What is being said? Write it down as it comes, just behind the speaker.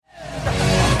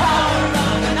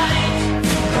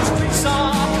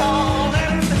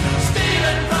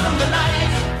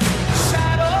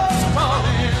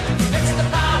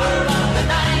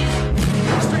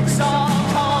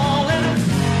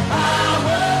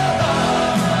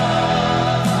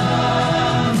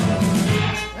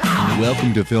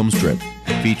Welcome to Filmstrip,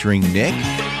 featuring Nick.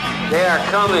 They are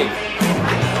coming.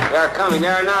 They are coming. They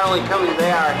are not only coming, they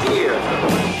are here.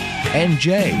 And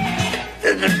Jay.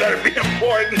 This better be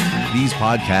important. These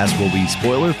podcasts will be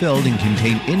spoiler-filled and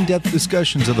contain in-depth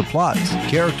discussions of the plots,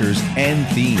 characters, and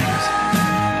themes.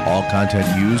 All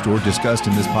content used or discussed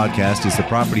in this podcast is the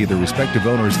property of the respective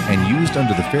owners and used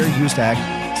under the Fair Use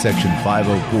Act, Section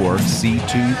 504,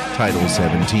 C2, Title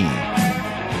 17.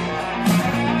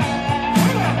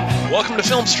 Welcome to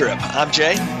Filmstrip. I'm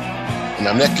Jay. And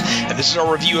I'm Nick. And this is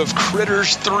our review of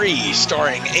Critters 3,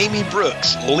 starring Amy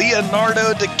Brooks,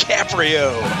 Leonardo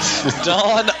DiCaprio,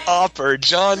 Don Opper,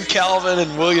 John Calvin,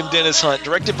 and William Dennis Hunt.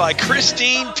 Directed by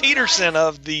Christine Peterson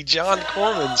of the John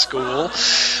Corman School.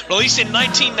 Released in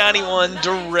 1991,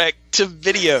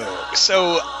 direct-to-video.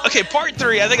 So, okay, part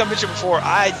 3, I think I mentioned before,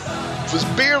 I was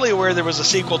barely aware there was a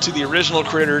sequel to the original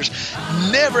Critters.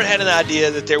 Never had an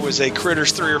idea that there was a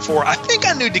Critters 3 or 4. I think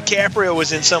I knew DiCaprio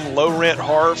was in some low-rent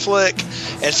horror flick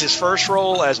as his first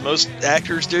role, as most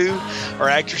actors do, or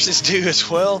actresses do as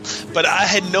well. But I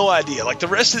had no idea. Like, the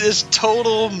rest of this,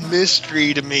 total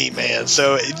mystery to me, man.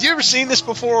 So, have you ever seen this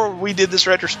before we did this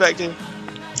retrospective?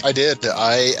 I did.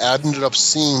 I ended up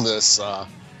seeing this on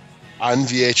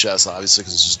VHS, obviously,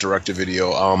 because this was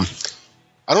direct-to-video.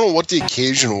 I don't know what the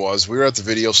occasion was. We were at the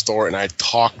video store, and I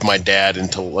talked my dad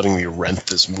into letting me rent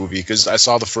this movie because I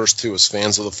saw the first two, was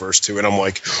fans of the first two, and I'm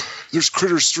like, there's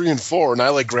Critters 3 and 4, and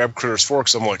I grabbed Critters 4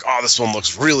 because I'm like, oh, this one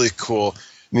looks really cool.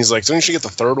 And he's like, don't you should get the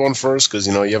third one first because,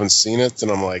 you haven't seen it? And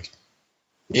I'm like,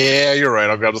 yeah, you're right,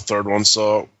 I'll grab the third one.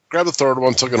 So grabbed the third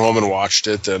one, took it home and watched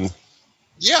it, and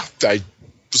yeah, I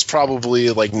was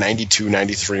probably like 92,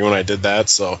 93 when I did that,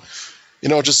 so,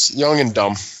 just young and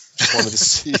dumb. Just wanted to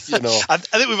see, I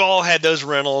think we've all had those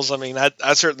rentals. I mean,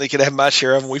 I certainly could have my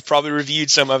share of them. We've probably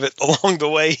reviewed some of it along the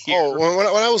way here. Oh, when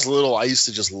I was little, I used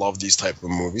to just love these type of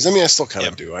movies. I mean, I still kind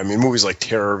of do. I mean, movies like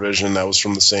Terror Vision, that was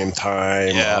from the same time.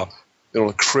 Yeah.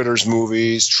 The Critters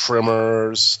movies,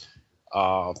 Tremors,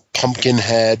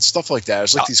 Pumpkinhead, stuff like that.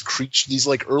 It's like these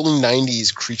like early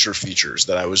 90s creature features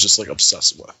that I was just like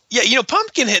obsessed with. Yeah,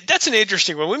 Pumpkinhead, that's an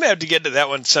interesting one. We may have to get to that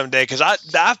one someday because I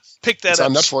picked that up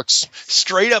on Netflix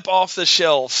straight up off the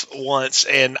shelf once,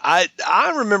 and I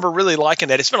remember really liking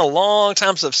that. It's been a long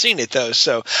time since I've seen it though,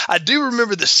 so I do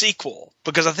remember the sequel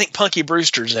because I think Punky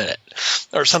Brewster's in it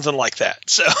or something like that.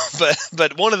 So,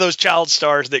 but one of those child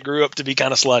stars that grew up to be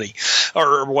kind of slutty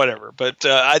or whatever. But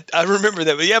I remember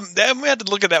that. But yeah, we had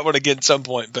to look at that one again at some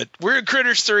point. But we're at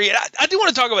Critters 3. I do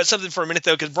want to talk about something for a minute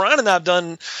though, because Brian and I have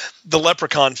done the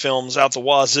Leprechaun films out the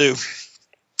wazoo.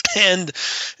 And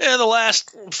the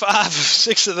last 5 or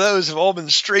 6 of those have all been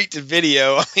straight to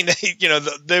video. I mean,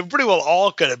 they pretty well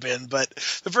all could have been, but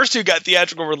the first 2 got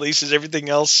theatrical releases. Everything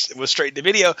else was straight to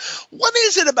video. What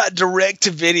is it about direct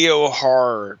to video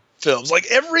horror films? Like,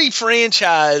 every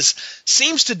franchise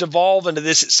seems to devolve into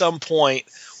this at some point,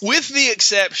 with the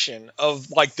exception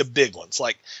of like the big ones,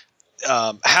 like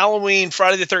Halloween,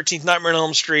 Friday the 13th, Nightmare on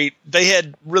Elm Street. They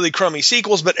had really crummy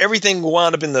sequels, but everything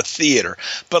wound up in the theater.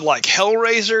 But like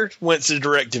Hellraiser went to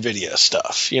direct-to-video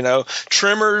stuff.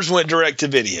 Tremors went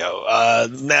direct-to-video.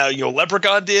 Now,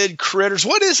 Leprechaun did. Critters.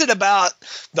 What is it about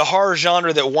the horror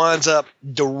genre that winds up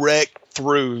direct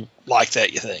through like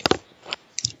that, you think?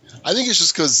 I think it's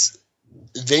just because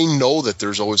they know that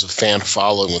there's always a fan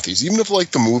following with these. Even if like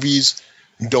the movies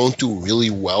don't do really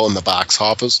well in the box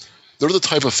office, they're the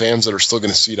type of fans that are still going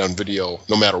to see it on video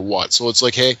no matter what. So it's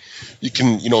like, hey, you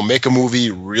can, make a movie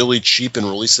really cheap and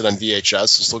release it on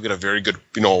VHS and still get a very good,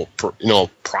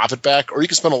 profit back, or you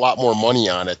can spend a lot more money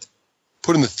on it,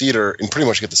 put it in the theater, and pretty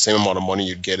much get the same amount of money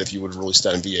you'd get if you would release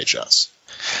that on VHS.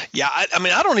 Yeah, I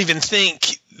mean, I don't even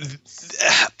think –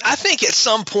 I think at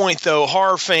some point, though,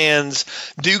 horror fans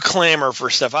do clamor for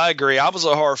stuff. I agree. I was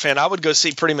a horror fan. I would go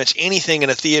see pretty much anything in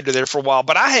a theater there for a while,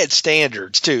 but I had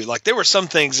standards, too. Like, there were some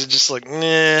things that just like,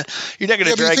 nah, you're not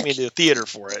going to drag me to the theater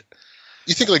for it.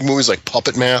 You think like movies like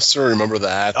Puppet Master, remember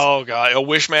that? Oh, God.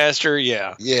 Wishmaster,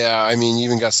 yeah. Yeah, I mean, you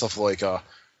even got stuff like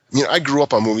I grew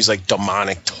up on movies like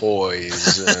Demonic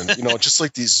Toys and, just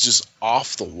like these just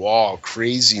off-the-wall,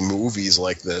 crazy movies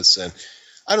like this. And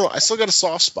I don't know, I still got a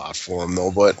soft spot for them,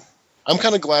 though, but I'm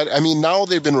kind of glad. I mean, now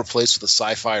they've been replaced with the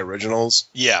sci-fi originals.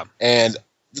 Yeah. And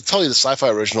to tell you, the sci-fi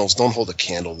originals don't hold a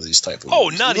candle to these type of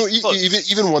movies. Oh, not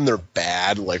even when they're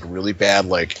bad, like really bad,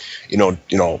 like,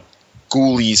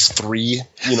 Ghoulies 3,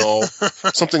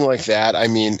 something like that. I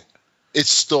mean, it's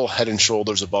still head and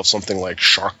shoulders above something like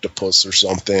Sharktopus or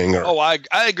something. Or, I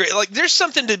agree. Like, there's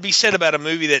something to be said about a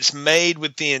movie that's made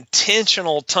with the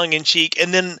intentional tongue-in-cheek,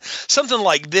 and then something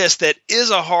like this that is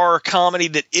a horror comedy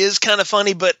that is kind of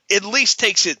funny, but at least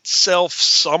takes itself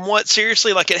somewhat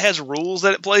seriously. Like, it has rules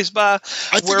that it plays by. I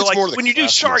think it's more when you do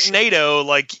Sharknado,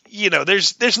 like,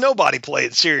 there's nobody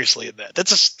playing seriously in that.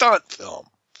 That's a stunt film.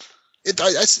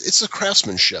 It's a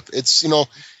craftsmanship. It's,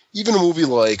 even a movie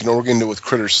like, we're going to do with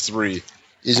Critters 3,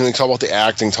 is going to talk about the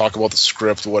acting, talk about the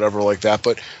script, whatever like that,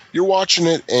 but you're watching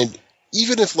it, and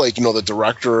even if, like, the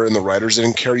director and the writers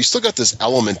didn't care, you still got this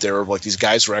element there of, like, these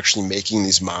guys were actually making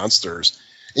these monsters,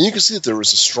 and you can see that there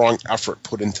was a strong effort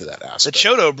put into that aspect. The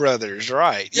Chiodo brothers,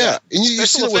 right. Yeah, and you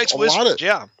see it with a lot of...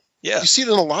 Yeah. You see it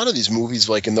in a lot of these movies,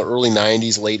 like in the early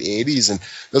 90s, late 80s, and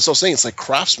that's what I'm saying. It's like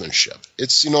craftsmanship.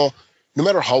 It's, no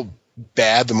matter how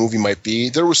bad the movie might be,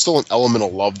 there was still an element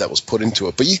of love that was put into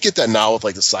it. But you get that now with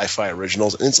like the sci-fi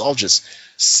originals, and it's all just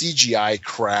CGI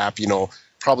crap.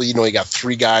 Probably you got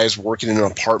 3 guys working in an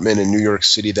apartment in New York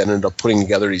City that ended up putting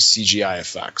together these CGI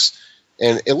effects,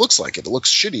 and it looks like it looks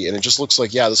shitty, and it just looks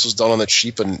like, yeah, this was done on the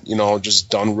cheap and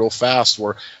just done real fast.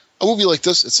 Where a movie like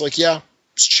this, it's like, yeah,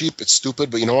 it's cheap, it's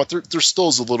stupid, but you know what? There still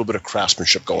is a little bit of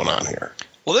craftsmanship going on here.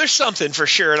 Well, there's something for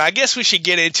sure, and I guess we should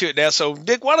get into it now. So,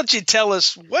 Dick, why don't you tell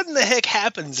us what in the heck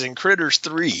happens in Critters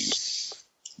 3?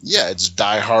 Yeah, it's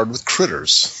Die Hard with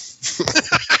critters.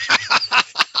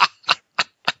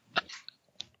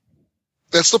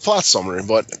 That's the plot summary,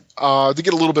 but to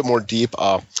get a little bit more deep,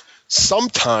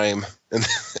 sometime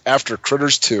after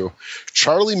Critters 2,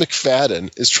 Charlie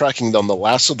McFadden is tracking down the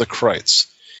last of the Krites.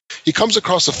 He comes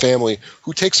across a family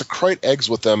who takes a Krite eggs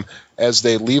with them as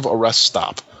they leave a rest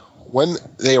stop. When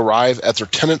they arrive at their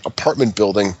tenant apartment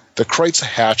building, the Krites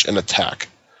hatch and attack.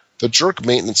 The jerk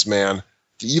maintenance man,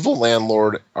 the evil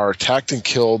landlord are attacked and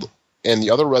killed, and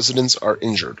the other residents are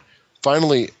injured.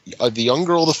 Finally, the young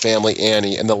girl of the family,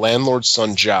 Annie, and the landlord's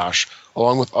son, Josh,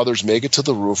 along with others, make it to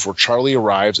the roof where Charlie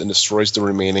arrives and destroys the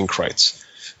remaining Krites.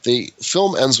 The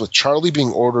film ends with Charlie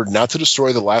being ordered not to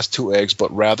destroy the last 2 eggs,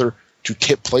 but rather to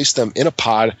place them in a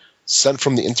pod sent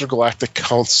from the Intergalactic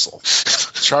Council.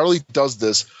 Charlie does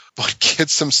this, but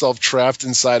gets himself trapped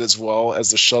inside as well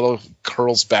as the shuttle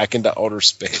curls back into outer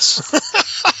space.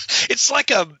 It's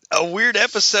like a weird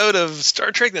episode of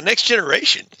Star Trek: The Next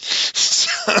Generation.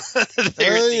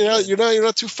 You're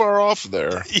not too far off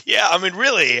there. Yeah, I mean,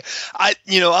 really,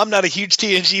 I'm not a huge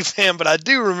TNG fan, but I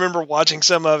do remember watching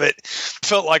some of it.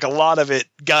 Felt like a lot of it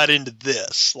got into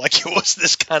this, like it was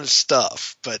this kind of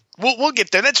stuff. But we'll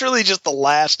get there. That's really just the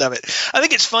last of it. I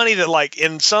think it's funny that, like,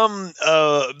 in some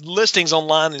listings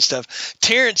online and stuff,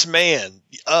 Terrence Mann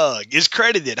is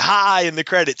credited high in the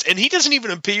credits, and he doesn't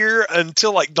even appear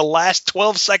until like the last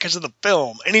 12 seconds of the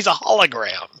film, and he's a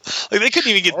hologram. Like, they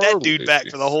couldn't even get that dude back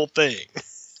for the whole thing.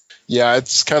 Yeah,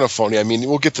 it's kind of funny. I mean,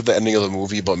 we'll get to the ending of the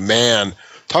movie, but man,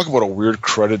 talk about a weird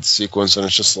credit sequence, and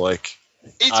it's just like,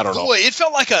 I don't know. Boy, it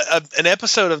felt like an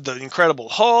episode of The Incredible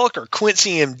Hulk or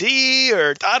Quincy MD,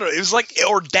 or I don't know. It was like,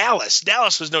 or Dallas.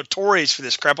 Dallas was notorious for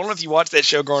this crap. I don't know if you watched that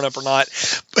show growing up or not,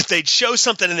 but they'd show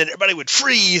something and then everybody would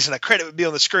freeze and a credit would be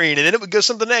on the screen, and then it would go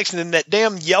something next, and then that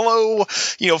damn yellow,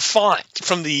 font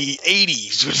from the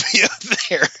 80s would be up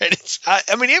there. And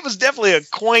I mean, it was definitely a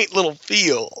quaint little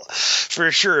feel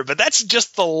for sure, but that's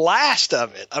just the last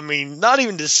of it. I mean, not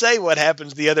even to say what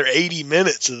happens the other 80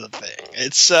 minutes of the thing.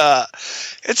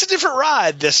 It's a different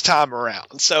ride this time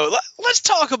around. So let's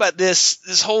talk about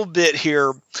this whole bit here.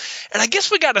 And I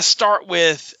guess we got to start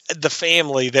with the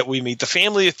family that we meet, the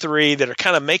family of 3 that are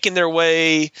kind of making their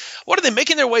way. What are they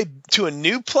making their way to a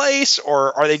new place,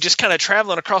 or are they just kind of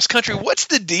traveling across country? What's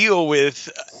the deal with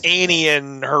Annie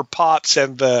and her pops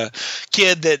and the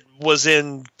kid that was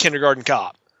in Kindergarten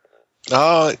Cop?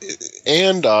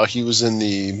 And he was in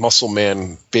the Muscle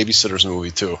Man Babysitters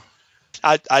movie too.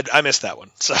 I missed that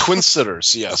one. So. Twin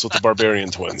Sitters, yes, with the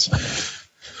Barbarian twins.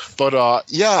 But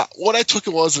what I took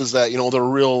it was that they're a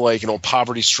real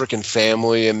poverty-stricken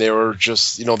family, and they were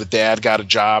just the dad got a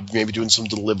job maybe doing some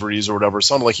deliveries or whatever. It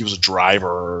sounded like he was a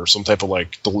driver or some type of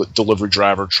delivery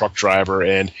driver, truck driver,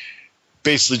 and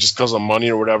basically just because of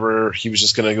money or whatever, he was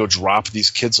just going to go drop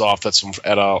these kids off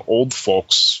at a old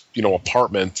folks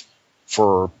apartment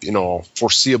for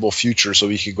foreseeable future, so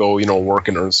he could go work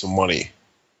and earn some money.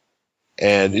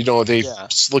 And they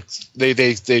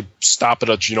stop at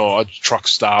a truck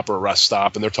stop or a rest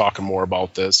stop, and they're talking more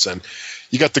about this. And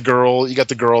you got the girl,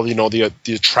 the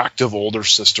attractive older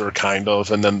sister kind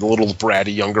of, and then the little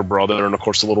bratty younger brother, and of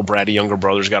course the little bratty younger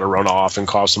brother's got to run off and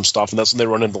cause some stuff, and that's when they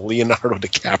run into Leonardo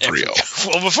DiCaprio.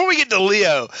 Well, before we get to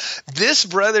Leo, this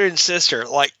brother and sister,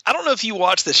 I don't know if you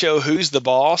watch the show Who's the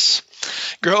Boss,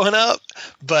 growing up,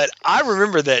 but I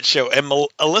remember that show. And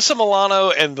Alyssa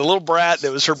Milano and the little brat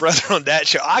that was her brother on that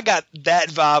show, I got that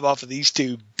vibe off of these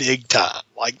two big time.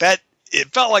 Like that,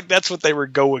 it felt like that's what they were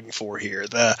going for here.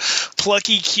 The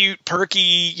plucky, cute,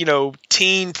 perky,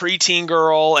 preteen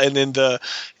girl, and then the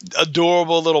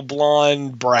adorable little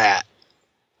blonde brat.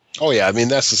 Oh, yeah. I mean,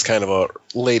 that's just kind of a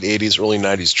late 80s, early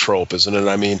 90s trope, isn't it?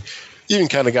 I mean, you even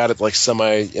kind of got it like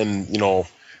semi and,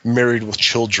 Married with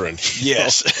Children.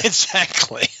 Yes,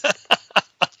 exactly.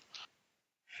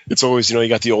 It's always, you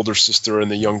got the older sister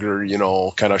and the younger,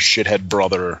 kind of shithead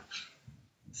brother.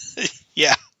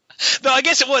 Yeah. No, I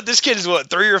guess this kid is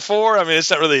 3 or 4? I mean, it's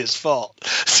not really his fault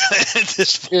at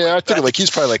this point. Yeah, I think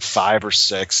he's probably like 5 or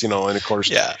 6, and of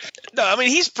course. Yeah. No, I mean,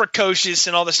 he's precocious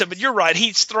and all this stuff, but you're right.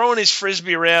 He's throwing his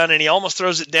Frisbee around and he almost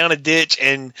throws it down a ditch,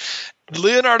 and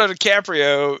Leonardo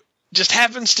DiCaprio just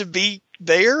happens to be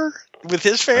there with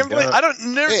his family. I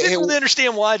didn't really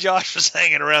understand why Josh was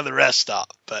hanging around the rest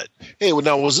stop, but. Hey,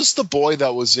 now, was this the boy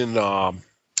that was in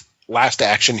Last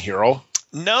Action Hero?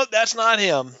 No, that's not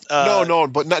him. No,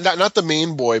 but not the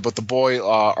main boy, but the boy,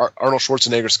 Arnold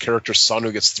Schwarzenegger's character's son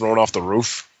who gets thrown off the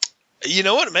roof. You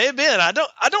know what? It may have been. I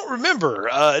don't remember.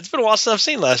 It's been a while since I've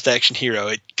seen Last Action Hero.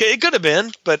 It could have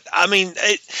been, but I mean,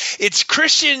 it's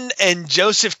Christian and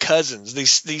Joseph Cousins.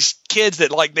 These kids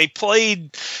that they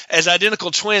played as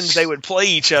identical twins. They would play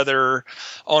each other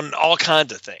on all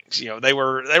kinds of things. They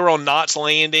were on Knots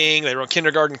Landing. They were on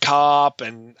Kindergarten Cop,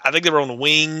 and I think they were on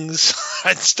Wings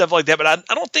and stuff like that. But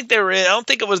I don't think they were in. I don't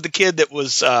think it was the kid that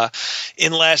was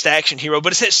in Last Action Hero.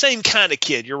 But it's that same kind of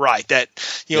kid. You're right. That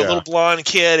little blonde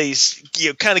kid. He's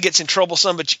kind of gets in trouble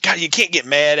some, but you can't get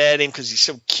mad at him because he's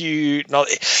so cute and all.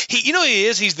 He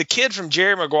is. He's the kid from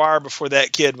Jerry Maguire before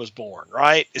that kid was born,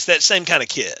 right? It's that same kind of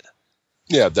kid.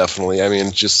 Yeah, definitely. I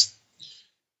mean, just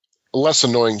a less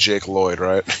annoying Jake Lloyd,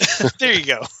 right? There you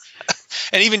go.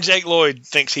 And even Jake Lloyd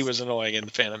thinks he was annoying in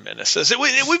The Phantom Menace. So we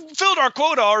filled our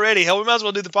quota already. Hell, we might as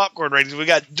well do the popcorn ratings. We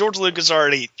got George Lucas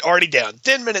already down.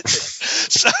 10 minutes in.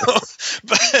 So,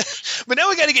 but now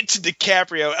we got to get to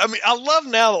DiCaprio. I mean, I love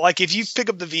now that, if you pick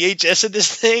up the VHS of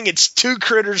this thing, it's two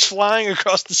critters flying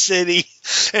across the city,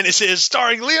 and it says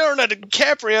starring Leonardo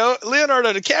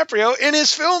DiCaprio in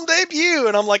his film debut.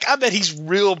 And I'm like, I bet he's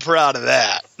real proud of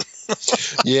that.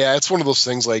 Yeah, it's one of those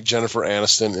things like Jennifer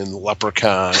Aniston in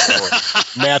Leprechaun, or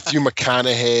Matthew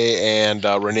McConaughey and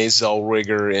Renee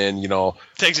Zellweger in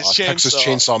Texas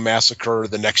Chainsaw Massacre: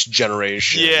 The Next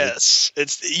Generation. Yes,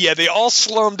 they all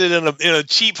slummed it in a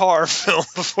cheap horror film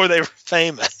before they were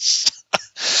famous.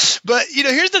 But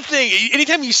here's the thing: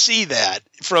 anytime you see that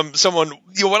from someone,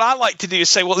 what I like to do is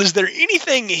say, well, is there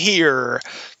anything here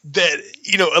that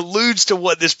alludes to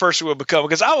what this person will become?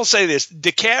 Because I will say this: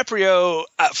 DiCaprio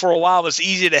for a while was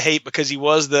easy to hate because he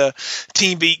was the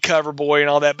Teen Beat cover boy and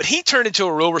all that, but he turned into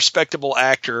a real respectable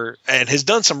actor and has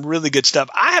done some really good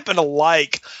stuff. I happen to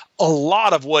like a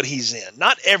lot of what he's in,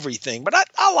 not everything, but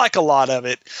I like a lot of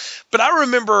it. But I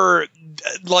remember,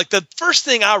 the first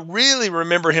thing I really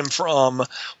remember him from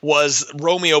was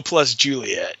Romeo plus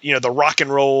Juliet. The rock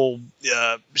and roll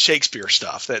Shakespeare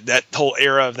stuff, that whole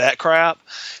era of that crap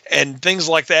and things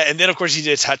like that. And then of course he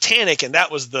did Titanic, and that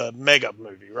was the mega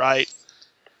movie, right?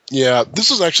 Yeah,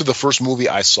 this is actually the first movie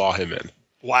I saw him in.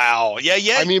 Wow.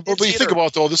 Yeah. I mean, but you think about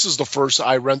it, though, this is the first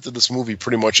I rented this movie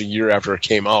pretty much a year after it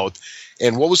came out.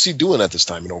 And what was he doing at this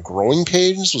time? Growing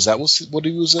Pains? Was that what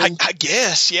he was in? I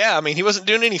guess, yeah. I mean, he wasn't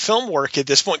doing any film work at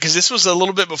this point because this was a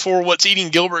little bit before What's Eating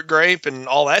Gilbert Grape and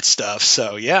all that stuff.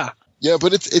 So, yeah. Yeah,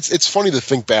 but it's funny to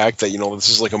think back that this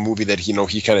is like a movie that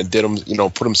he kind of did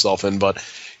put himself in, but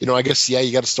I guess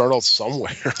you got to start out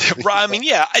somewhere. Right. I mean,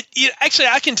 yeah. Actually,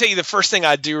 I can tell you the first thing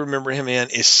I do remember him in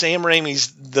is Sam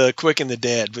Raimi's The Quick and the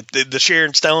Dead with the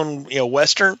Sharon Stone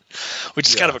Western, which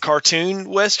is kind of a cartoon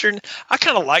Western. I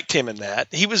kind of liked him in that.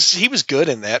 He was good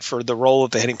in that for the role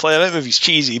that they had him play. That movie's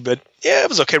cheesy, but yeah, it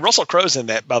was okay. Russell Crowe's in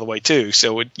that, by the way, too.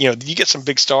 So you get some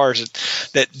big stars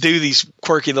that do these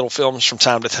quirky little films from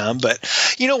time to time. But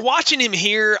watching him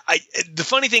here, the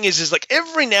funny thing is like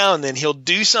every now and then he'll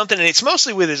do something, and it's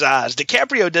mostly with his eyes.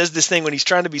 DiCaprio does this thing when he's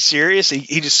trying to be serious.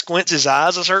 He just squints his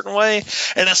eyes a certain way,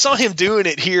 and I saw him doing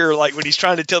it here, like when he's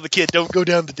trying to tell the kid, "Don't go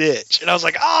down the ditch," and I was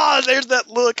like, "Ah, there's that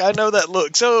look. I know that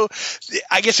look." So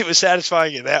I guess it was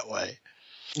satisfying in that way.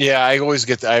 Yeah, I always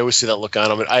see that look on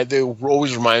him. It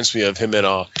always reminds me of him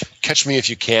in Catch Me If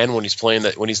You Can when he's playing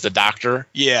that when he's the doctor.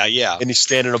 Yeah. And he's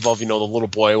standing above, the little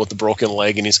boy with the broken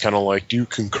leg, and he's kind of like, "Do you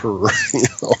concur?"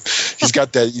 He's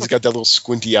got that little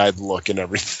squinty-eyed look and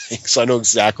everything. So I know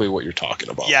exactly what you're talking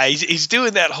about. Yeah, he's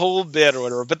doing that whole bit or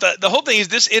whatever. But the whole thing is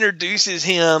this introduces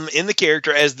him in the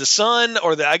character as the son,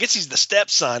 or I guess he's the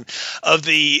stepson of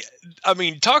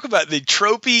talk about the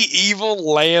tropey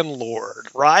evil landlord,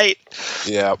 right?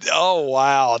 Yeah. Oh,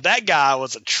 wow. That guy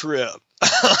was a trip.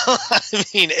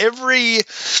 Every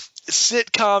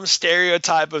sitcom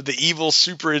stereotype of the evil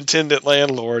superintendent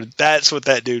landlord, that's what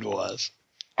that dude was.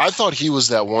 I thought he was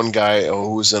that one guy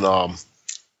who was in what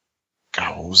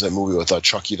was that movie with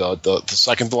Chucky, the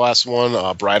second to last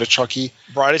one, Bride of Chucky?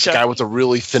 Bride of Chucky. The guy with the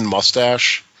really thin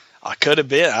mustache. I could have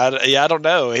been. I don't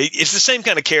know. It's the same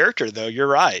kind of character, though. You're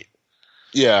right.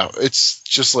 Yeah, it's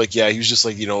just like he was just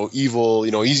like evil.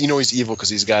 He's evil because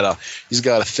he's got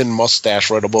a thin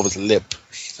mustache right above his lip.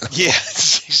 Yeah,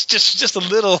 it's just a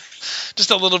little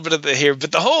bit of the hair.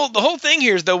 But the whole thing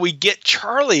here is though we get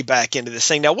Charlie back into this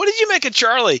thing. Now, what did you make of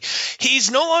Charlie?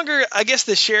 He's no longer, I guess,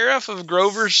 the sheriff of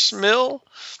Grover's Mill,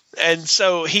 and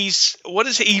so he's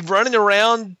running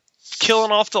around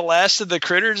killing off the last of the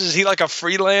critters? Is he like a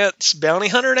freelance bounty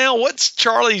hunter now? What's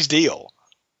Charlie's deal?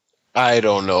 I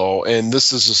don't know. And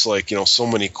this is just like, so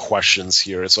many questions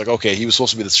here. It's like, okay, he was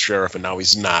supposed to be the sheriff and now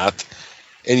he's not.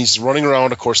 And he's running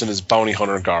around, of course, in his bounty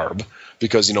hunter garb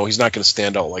because, he's not going to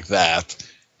stand out like that.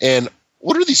 And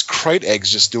what are these Krite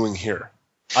eggs just doing here?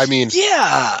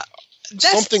 Yeah,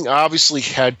 something obviously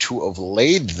had to have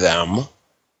laid them.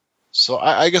 So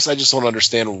I guess I just don't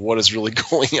understand what is really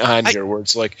going on here where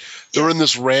it's like they're in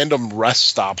this random rest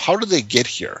stop. How did they get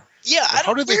here? Yeah.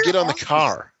 How did they get on the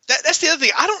car? That's the other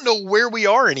thing. I don't know where we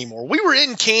are anymore. We were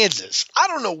in Kansas. I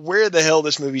don't know where the hell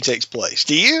this movie takes place.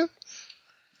 Do you?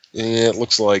 Yeah, it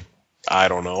looks like, I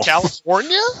don't know.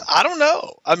 California? I don't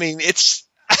know. It's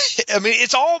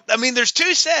all, there's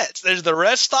two sets. There's the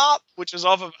rest stop, which is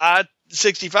off of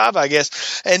I-65, I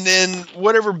guess, and then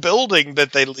whatever building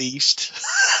that they leased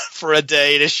for a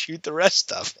day to shoot the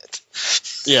rest of it.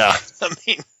 Yeah.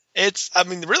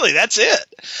 Really, that's it.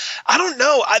 I don't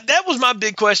know. That was my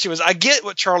big question was I get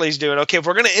what Charlie's doing. Okay, if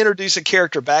we're going to introduce a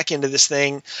character back into this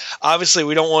thing, obviously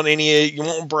we don't want you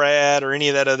want Brad or any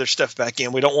of that other stuff back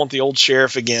in. We don't want the old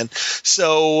sheriff again.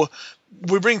 So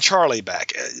we bring Charlie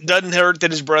back. It doesn't hurt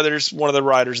that his brother's one of the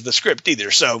writers of the script either.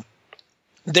 So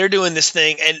they're doing this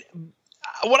thing. And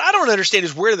what I don't understand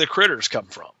is where do the critters come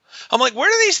from? I'm like, where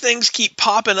do these things keep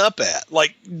popping up at?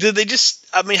 Like, do they just,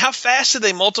 how fast do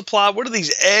they multiply? What are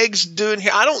these eggs doing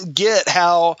here? I don't get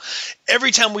how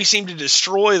every time we seem to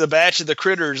destroy the batch of the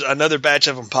critters, another batch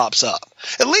of them pops up.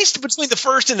 At least between the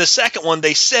first and the second one,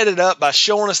 they set it up by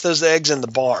showing us those eggs in the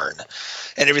barn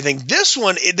and everything. This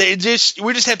one,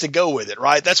 we just have to go with it,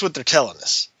 right? That's what they're telling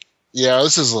us. Yeah,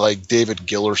 this is like David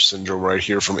Giller syndrome right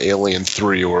here from Alien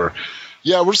 3 where,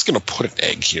 yeah, we're just going to put an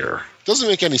egg here. Doesn't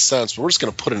make any sense, but we're just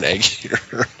going to put an egg here.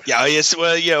 Yeah, yes.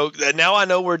 Well, now I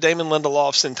know where Damon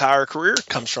Lindelof's entire career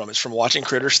comes from. It's from watching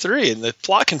Critters 3 and the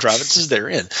plot contrivances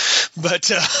therein.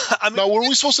 But now, were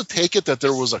we supposed to take it that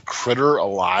there was a critter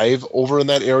alive over in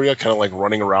that area, kind of like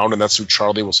running around, and that's who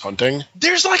Charlie was hunting?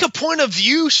 There's like a point of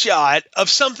view shot of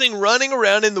something running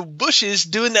around in the bushes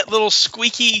doing that little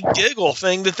squeaky giggle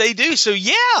thing that they do. So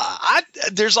yeah,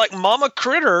 there's like Mama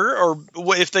Critter, or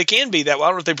if they can be that. I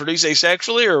don't know if they produce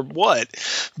asexually or what.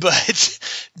 But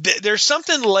there's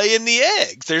something laying the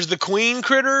eggs. There's the queen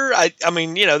critter.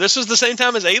 This was the same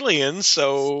time as Aliens,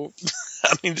 so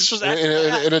this was after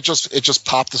that. And it just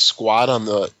popped the squat on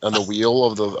the wheel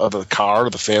of the car,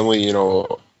 the family,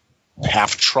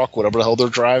 half truck, whatever the hell they're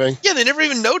driving. Yeah, they never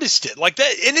even noticed it like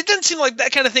that, and it doesn't seem like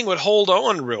that kind of thing would hold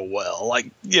on real well. Like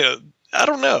I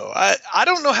don't know. I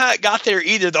don't know how it got there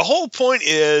either. The whole point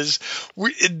is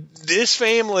this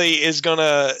family is going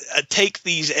to take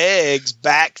these eggs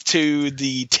back to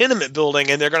the tenement building,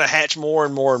 and they're going to hatch more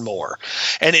and more and more.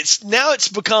 And it's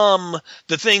become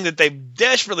the thing that they've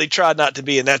desperately tried not to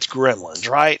be, and that's gremlins,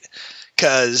 right?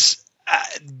 Because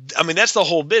that's the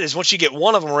whole bit is once you get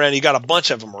one of them around, you got a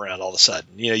bunch of them around all of a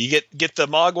sudden. You get the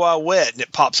Mogwai wet, and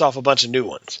it pops off a bunch of new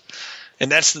ones.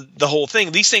 And that's the whole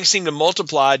thing. These things seem to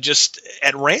multiply just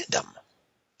at random.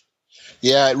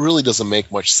 Yeah, it really doesn't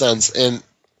make much sense. And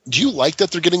do you like that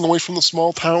they're getting away from the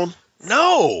small town?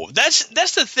 No, that's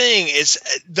the thing. Is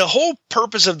the whole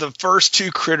purpose of the first two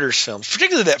Critters films,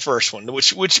 particularly that first one,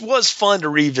 which was fun to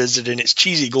revisit in its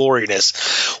cheesy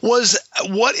gloriness, was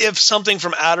what if something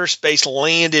from outer space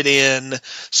landed in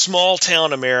small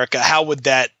town America? How would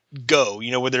that go?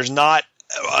 Where there's not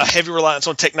a heavy reliance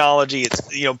on technology. It's,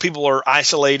 people are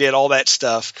isolated, all that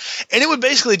stuff. And it would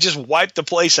basically just wipe the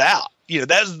place out.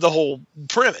 That's the whole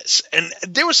premise. And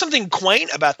there was something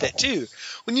quaint about that, too.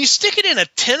 When you stick it in a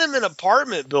tenement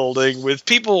apartment building with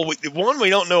people, one, we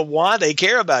don't know why they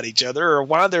care about each other or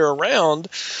why they're around.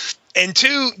 And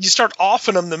two, you start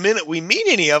offing them the minute we meet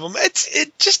any of them.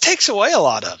 It just takes away a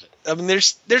lot of it. I mean,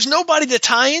 there's nobody to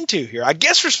tie into here. I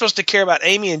guess we're supposed to care about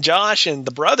Amy and Josh and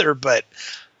the brother, but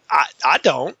I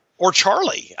don't. Or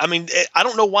Charlie. I mean, I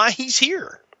don't know why he's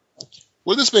here.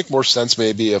 Would this make more sense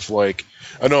maybe if, like,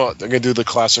 I know I'm going to do the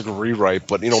classic rewrite,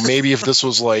 but, maybe if this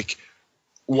was, like,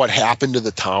 what happened to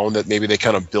the town that maybe they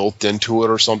kind of built into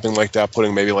it or something like that,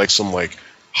 putting maybe, like, some, like,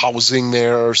 housing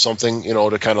there or something,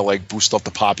 to kind of, like, boost up the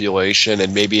population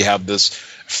and maybe have this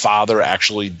father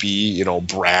actually be,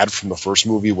 Brad from the first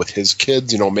movie with his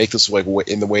kids, make this, like,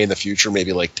 in the future,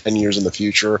 maybe, like, 10 years in the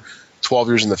future, 12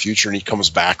 years in the future, and he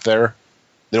comes back there.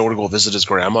 They don't want to go visit his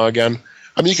grandma again.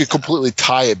 I mean, you could completely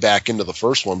tie it back into the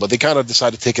first one, but they kind of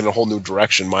decided to take it in a whole new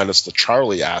direction, minus the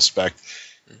Charlie aspect.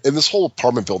 And this whole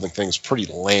apartment building thing is pretty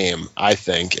lame, I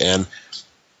think. And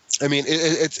I mean,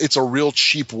 it's a real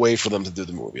cheap way for them to do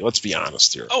the movie. Let's be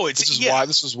honest here. Oh,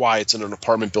 this is why it's in an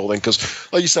apartment building, because,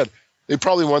 like you said, they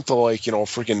probably went to, like,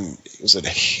 freaking, was it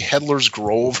Headler's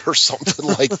Grove or something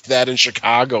like that in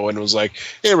Chicago, and it was like,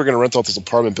 hey, we're going to rent out this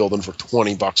apartment building for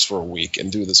 $20 for a week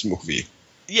and do this movie.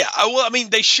 Yeah, well, I mean,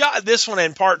 they shot this one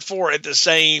and part 4 at the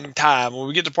same time. When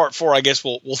we get to part 4, I guess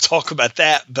we'll talk about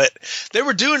that. But they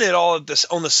were doing it all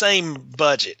on the same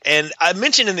budget. And I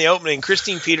mentioned in the opening,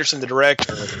 Christine Peterson, the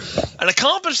director, an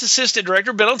accomplished assistant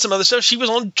director, been on some other stuff. She was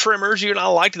on Tremors. You and I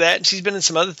liked that. And she's been in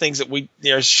some other things that we,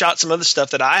 shot some other stuff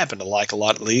that I happen to like a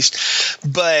lot, at least.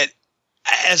 But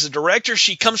as a director,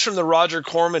 she comes from the Roger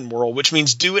Corman world, which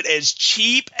means do it as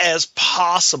cheap as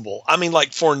possible. I mean,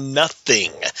 like, for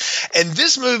nothing. And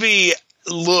this movie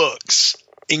looks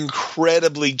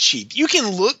incredibly cheap. You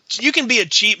can be a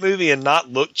cheap movie and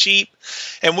not look cheap.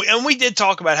 And we did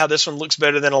talk about how this one looks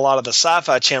better than a lot of the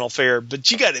Sci-Fi Channel fare,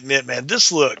 but you got to admit, man,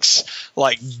 this looks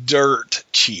like dirt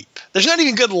cheap. There's not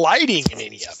even good lighting in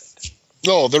any of it.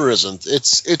 No, there isn't.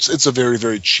 It's a very,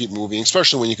 very cheap movie,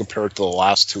 especially when you compare it to the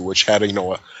last two, which had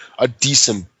a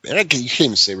decent, and you can't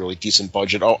even say really decent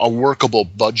budget, a workable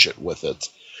budget with it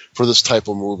for this type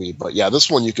of movie. But yeah, this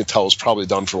one you could tell was probably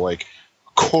done for like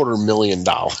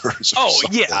 $250,000. Oh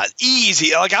yeah,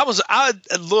 easy. Like I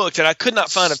looked and I could not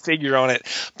find a figure on it,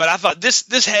 but I thought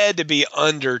this had to be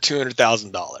under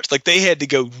 $200,000. Like they had to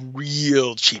go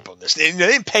real cheap on this. And they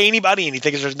didn't pay anybody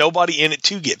anything because there's nobody in it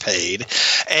to get paid.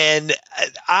 And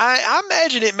I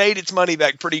imagine it made its money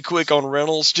back pretty quick on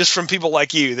rentals, just from people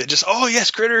like you that just, oh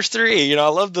yes, Critters 3. I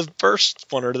love the first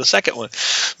one or the second one,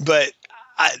 but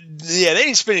they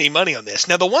didn't spend any money on this.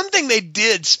 Now the one thing they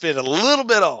did spend a little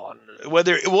bit on,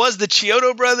 whether it was the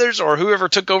Chiodo brothers or whoever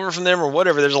took over from them or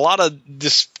whatever, there's a lot of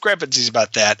discrepancies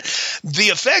about that. The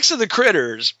effects of the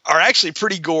critters are actually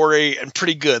pretty gory and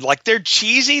pretty good. Like, they're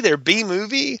cheesy, they're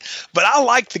B-movie, but I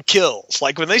like the kills.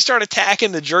 Like, when they start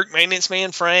attacking the jerk maintenance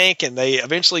man, Frank, and they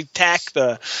eventually attack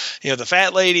the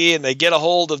fat lady and they get a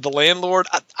hold of the landlord,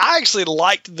 I actually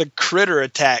liked the critter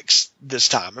attacks this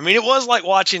time. I mean, it was like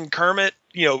watching Kermit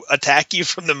attack you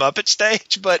from the Muppet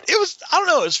stage, but it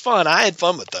was fun. I had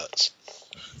fun with those.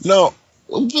 No,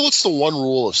 what's the one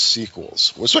rule of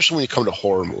sequels, especially when you come to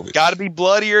horror movies? Got to be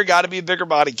bloodier, got to be a bigger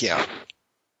body count.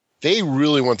 They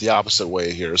really went the opposite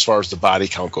way here as far as the body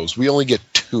count goes. We only get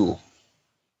 2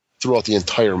 throughout the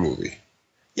entire movie.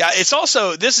 Yeah,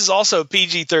 this is also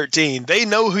PG-13. They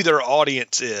know who their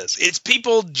audience is. It's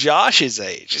people Josh's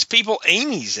age. It's people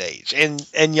Amy's age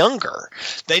and younger.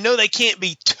 They know they can't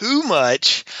be too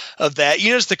much of that.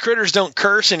 You notice the critters don't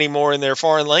curse anymore in their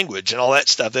foreign language and all that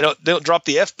stuff. They don't drop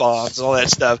the F-bombs and all that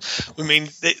stuff. I mean,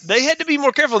 they had to be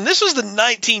more careful. And this was the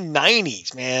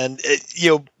 1990s, man.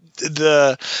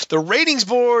 The ratings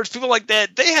boards, people like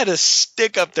that, they had to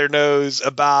stick up their nose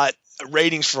about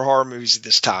ratings for horror movies at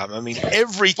this time. I mean,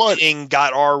 everything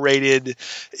got R-rated.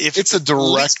 If it's a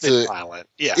direct violent,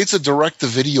 yeah, it's a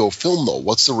direct-to-video film, though.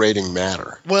 What's the rating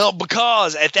matter? Well,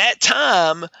 because at that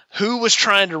time, who was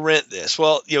trying to rent this?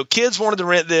 Well, kids wanted to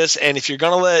rent this, and if you're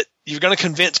going to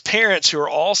convince parents who are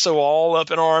also all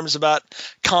up in arms about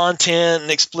content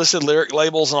and explicit lyric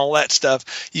labels and all that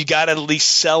stuff, you got to at least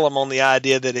sell them on the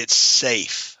idea that it's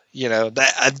safe.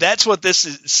 That's what this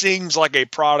seems like a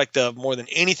product of more than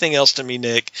anything else to me,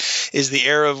 Nick, is the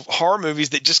era of horror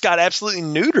movies that just got absolutely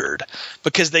neutered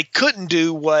because they couldn't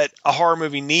do what a horror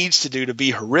movie needs to do to be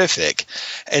horrific.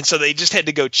 And so they just had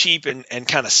to go cheap and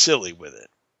kind of silly with it.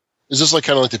 Is this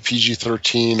kind of like the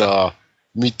PG-13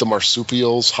 Meet the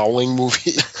Marsupials Howling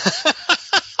movie?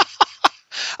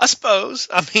 I suppose.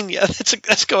 I mean, yeah,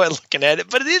 that's go ahead looking at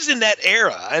it. But it is in that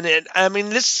era. And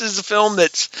this is a film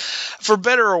that's, for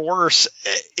better or worse,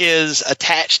 is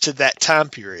attached to that time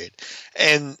period.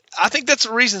 And I think that's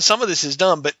the reason some of this is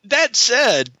done. But that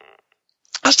said,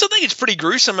 I still think it's pretty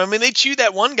gruesome. I mean, they chew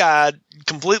that one guy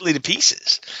completely to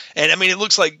pieces. And, I mean, it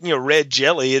looks like, red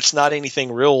jelly. It's not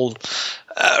anything real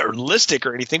realistic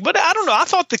or anything. But I don't know. I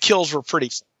thought the kills were pretty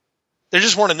 – there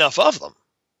just weren't enough of them.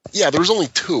 Yeah, there was only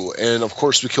 2. And, of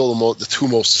course, we killed the 2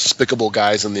 most despicable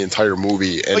guys in the entire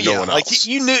movie and no one else. Like,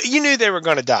 you knew they were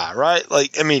going to die, right?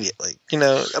 Like, immediately.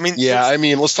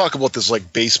 Let's talk about this,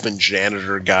 basement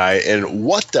janitor guy. And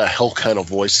what the hell kind of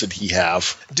voice did he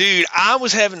have? Dude, I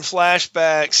was having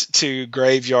flashbacks to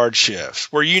Graveyard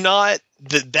Shift. Were you not?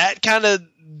 That kind of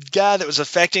guy that was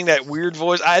affecting that weird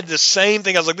voice? I had the same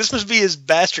thing. I was like, this must be his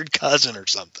bastard cousin or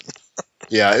something.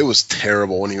 Yeah, it was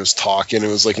terrible when he was talking. It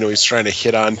was like, he's trying to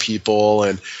hit on people,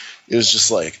 and it was just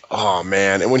like, oh,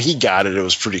 man. And when he got it, it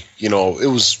was pretty, it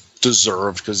was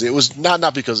deserved, because it was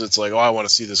not because it's like, oh, I want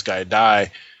to see this guy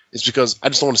die. It's because I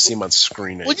just don't want to see him on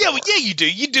screen anymore. Well, yeah, you do.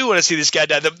 You do want to see this guy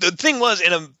die. The thing was,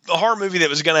 in a horror movie that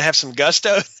was going to have some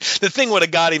gusto, the thing would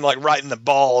have got him, right in the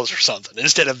balls or something,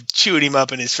 instead of chewing him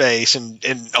up in his face and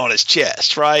on his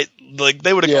chest, right? Like,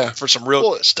 they would have gone for some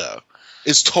real gusto.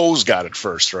 His toes got it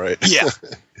first, right? Yeah.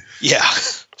 Yeah.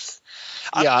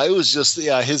 Yeah, it was just,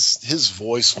 his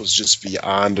voice was just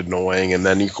beyond annoying. And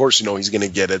then, of course, he's going to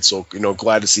get it. So,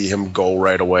 glad to see him go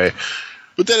right away.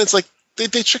 But then it's like,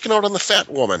 they chicken out on the fat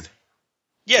woman.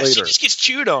 Yeah, later. She just gets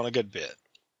chewed on a good bit.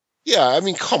 Yeah, I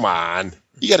mean, come on.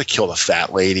 You got to kill the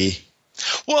fat lady.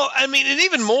 Well, I mean, and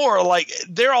even more,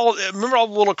 remember all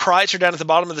the little Kreitzer down at the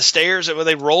bottom of the stairs where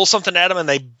they roll something at them and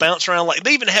they bounce around?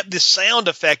 They even have this sound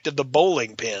effect of the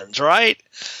bowling pins, right?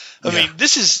 I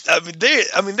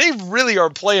mean, they really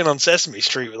are playing on Sesame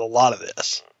Street with a lot of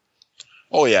this.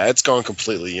 Oh, yeah, it's gone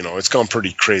completely, it's gone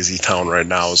pretty crazy town right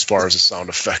now as far as the sound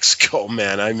effects go,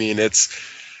 man. I mean,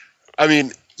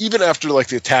 even after,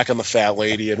 the attack on the fat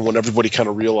lady and when everybody kind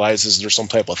of realizes there's some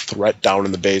type of threat down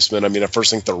in the basement, I first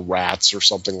think they're rats or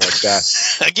something like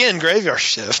that. Again, Graveyard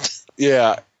Shift.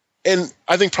 Yeah, and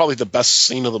I think probably the best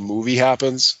scene of the movie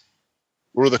happens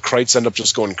where the Kreitz end up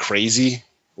just going crazy.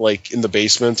 In the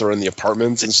basement or in the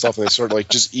apartments and stuff, and they start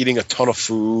just eating a ton of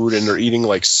food, and they're eating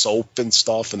soap and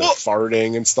stuff, and they're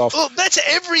farting and stuff. Well, that's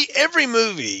every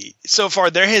movie so far.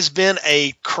 There has been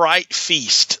a Kreit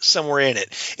feast somewhere in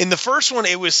it. In the first one,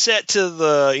 it was set to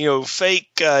the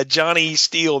fake Johnny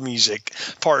Steele music,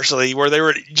 partially, where they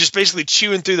were just basically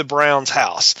chewing through the Browns'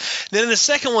 house. Then in the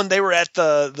second one, they were at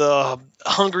the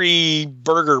Hungry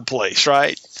Burger place,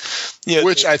 right?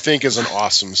 Which I think is an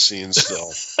awesome scene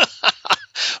still.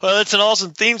 Well, it's an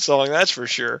awesome theme song, that's for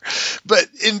sure. But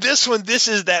in this one, this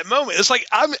is that moment. It's like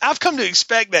I've come to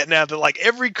expect that now, that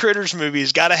every Critters movie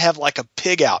has got to have a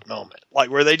pig out moment,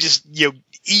 where they just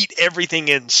eat everything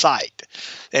in sight.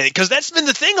 And because that's been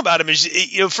the thing about them is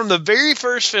from the very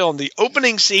first film, the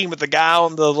opening scene with the guy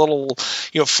on the little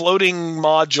floating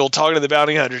module talking to the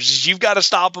bounty hunters is you've got to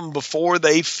stop them before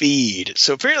they feed.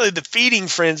 So apparently the feeding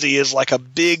frenzy is a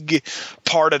big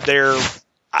part of their,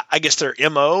 I guess, their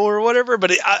MO or whatever,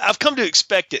 but I've come to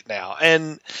expect it now.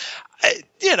 And,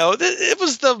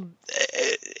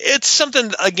 it's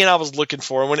something, again, I was looking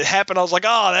for. And when it happened, I was like,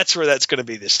 oh, that's where that's going to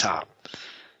be this time.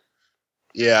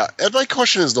 Yeah. And my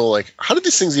question is, though, how do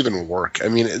these things even work? I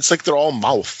mean, it's they're all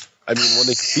mouth. I mean, when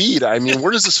they feed,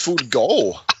 where does this food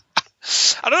go?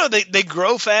 I don't know. They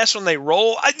grow fast when they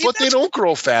roll. But they don't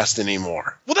grow fast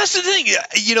anymore. Well, that's the thing.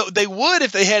 They would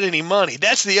if they had any money.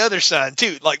 That's the other side,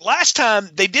 too. Last time,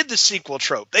 they did the sequel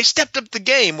trope. They stepped up the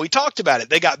game. We talked about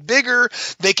it. They got bigger.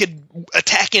 They could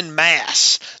attack in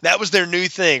mass. That was their new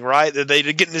thing, right?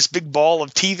 They'd get in this big ball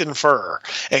of teeth and fur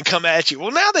and come at you.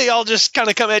 Well, now they all just kind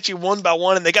of come at you one by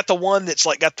one, and they got the one that's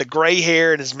got the gray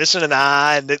hair and is missing an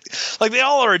eye. And they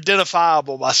all are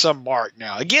identifiable by some mark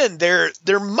now. Again, they're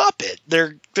Muppet.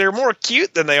 They're more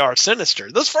cute than they are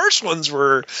sinister. Those first ones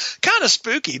were kind of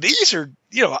spooky. These are,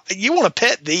 you want to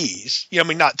pet these.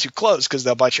 Not too close because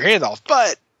they'll bite your hand off.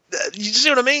 But you see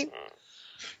what I mean?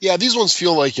 Yeah, these ones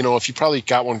feel like, if you probably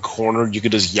got one cornered, you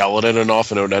could just yell at it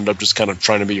enough and it would end up just kind of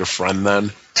trying to be your friend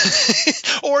then.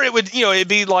 Or it would, it'd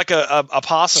be like a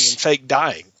possum and fake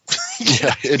dying.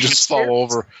 Yeah, it just fall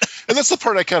over. And that's the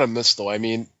part I kind of missed, though. I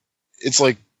mean, it's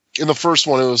in the first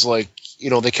one, it was they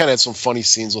kind of had some funny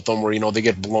scenes with them where, they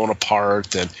get blown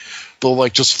apart and they'll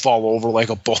just fall over like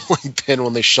a bowling pin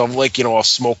when they shove a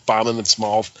smoke bomb in its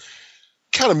mouth.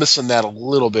 Kind of missing that a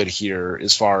little bit here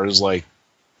as far as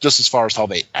just as far as how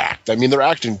they act. I mean, they're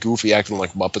acting goofy, acting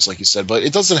like Muppets, like you said, but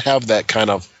it doesn't have that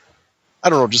kind of, I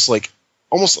don't know, just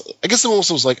almost, I guess it almost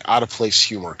was like out of place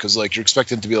humor, because like you're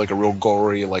expecting it to be like a real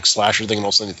gory like slasher thing, and all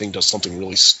of a sudden the thing does something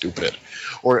really stupid,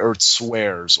 or it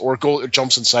swears, or it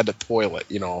jumps inside the toilet,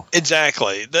 you know.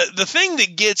 Exactly. The thing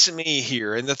that gets me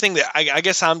here, and the thing that I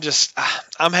guess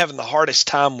I'm having the hardest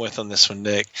time with on this one,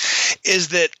 Nick, is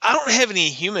that I don't have any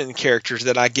human characters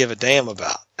that I give a damn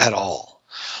about at all.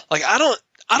 Like I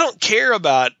don't care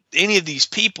about any of these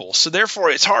people, so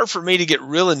therefore it's hard for me to get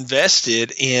real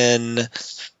invested in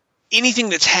anything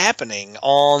that's happening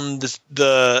on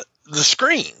the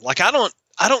screen. Like I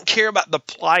don't care about the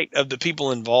plight of the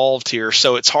people involved here,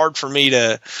 so it's hard for me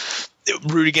to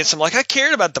root against them. Like I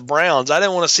cared about the Browns. I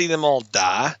didn't want to see them all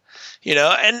die, you know,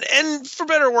 and for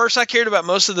better or worse, I cared about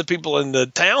most of the people in the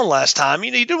town last time.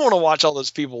 You know, you didn't want to watch all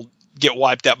those people get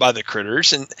wiped out by the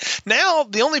critters. And now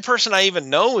the only person I even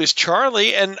know is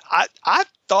Charlie, and I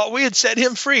thought we had set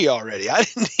him free already. I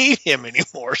didn't need him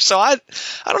anymore. So I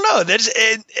don't know.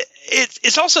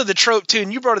 It's also the trope too,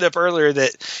 and you brought it up earlier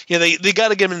that, you know, they got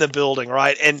to get him in the building,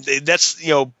 right? And that's, you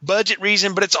know, budget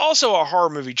reason, but it's also a horror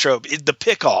movie trope. The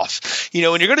pick-off. You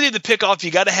know, when you're going to do the pick-off,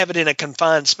 you got to have it in a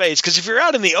confined space, because if you're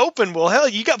out in the open, well, hell,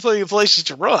 you got plenty of places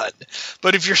to run.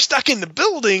 But if you're stuck in the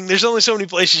building, there's only so many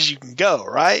places you can go,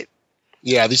 right?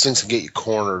 Yeah, these things can get you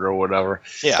cornered or whatever.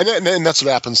 Yeah. And that's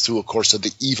what happens to, of course, to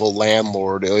the evil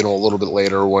landlord, you know, a little bit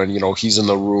later when, you know, he's in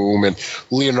the room and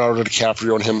Leonardo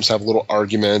DiCaprio and him have a little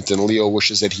argument, and Leo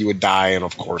wishes that he would die. And,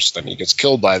 of course, then he gets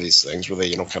killed by these things where they,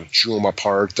 you know, kind of chew him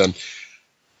apart. And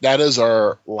that is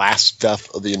our last death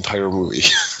of the entire movie.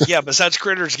 Yeah, besides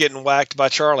critters getting whacked by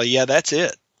Charlie. Yeah, that's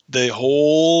it. The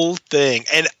whole thing.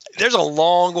 And there's a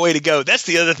long way to go. That's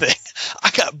the other thing. I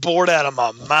got bored out of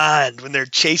my mind when they're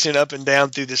chasing up and down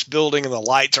through this building and the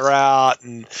lights are out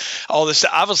and all this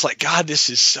stuff. I was like, God, this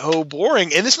is so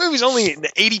boring. And this movie's only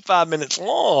 85 minutes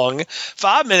long,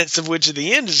 5 minutes of which at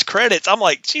the end is credits. I'm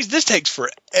like, geez, this takes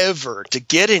forever to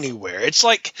get anywhere. It's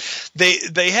like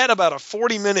they had about a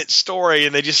 40-minute story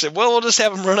and they just said, well, we'll just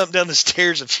have them run up and down the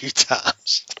stairs a few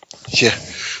times. Yeah,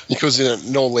 because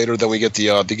no later than we get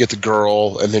the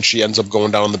girl, and then she ends up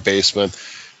going down in the basement.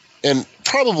 And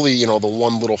probably, you know, the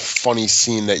one little funny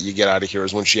scene that you get out of here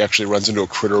is when she actually runs into a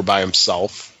critter by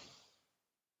himself.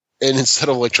 And instead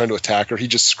of like trying to attack her, he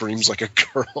just screams like a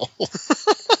girl.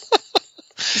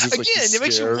 Again, it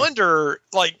makes you wonder,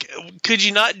 like, could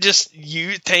you not just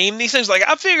tame these things? Like,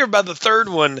 I figured by the third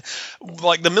one,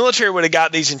 like, the military would have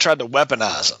got these and tried to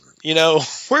weaponize them. You know,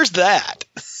 where's that?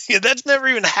 That's never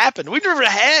even happened. We've never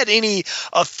had any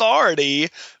authority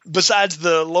besides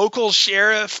the local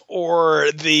sheriff or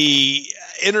the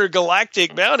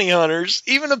intergalactic bounty hunters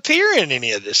even appear in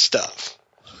any of this stuff.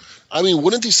 I mean,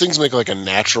 wouldn't these things make like a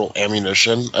natural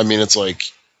ammunition? I mean, it's like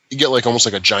you get like almost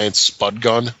like a giant spud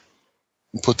gun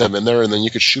and put them in there, and then you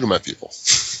could shoot them at people.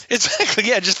 Exactly.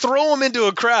 Yeah, just throw them into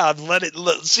a crowd and let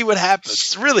see what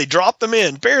happens. Really, drop them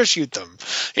in, parachute them.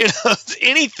 You know,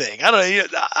 anything. I don't know. You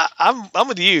know, I'm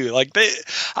with you. Like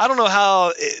I don't know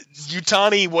how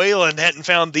Yutani Whalen hadn't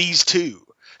found these two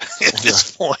at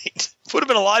this point. Would have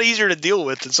been a lot easier to deal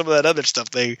with than some of that other stuff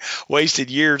they wasted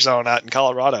years on out in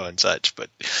Colorado and such. But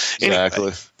anyway.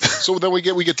 Exactly. So then we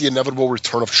get the inevitable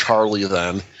return of Charlie.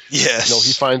 Then, yes, you know,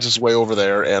 he finds his way over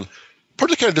there, and part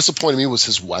that kind of disappointed me was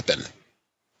his weapon.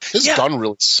 His gun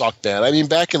really sucked, man. I mean,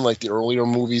 back in like the earlier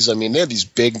movies, I mean, they had these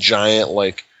big, giant,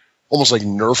 like almost like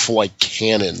Nerf-like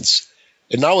cannons,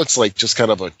 and now it's like just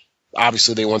kind of a.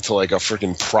 Obviously, they went to like a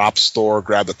freaking prop store,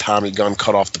 grabbed the Tommy gun,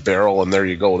 cut off the barrel, and there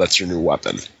you go. That's your new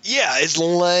weapon. Yeah, it's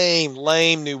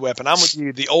lame new weapon. I'm with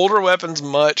you. The older weapon's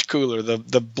much cooler.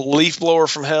 The leaf blower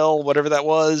from hell, whatever that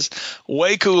was,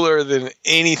 way cooler than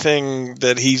anything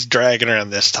that he's dragging around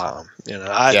this time. You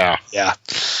know, yeah.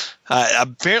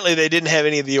 Apparently, they didn't have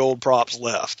any of the old props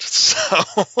left,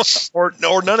 so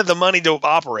or none of the money to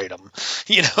operate them.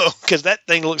 You know, because that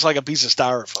thing looks like a piece of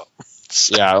styrofoam.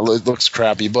 Yeah, it looks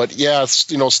crappy, but yeah,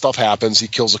 you know, stuff happens. He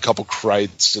kills a couple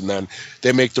Krites, and then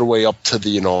they make their way up to the,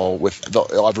 you know,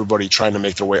 everybody trying to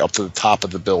make their way up to the top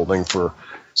of the building for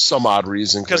some odd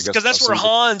reason. Because that's where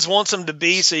Hans wants them to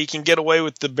be, so you can get away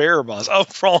with the bearer bonds. Oh,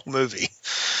 wrong movie.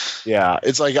 Yeah,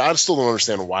 it's like I still don't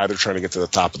understand why they're trying to get to the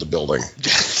top of the building.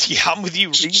 Yeah, I'm with you.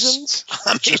 Reasons?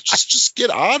 I mean, just get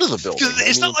out of the building.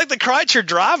 It's not like the Krites are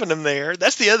driving them there.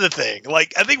 That's the other thing.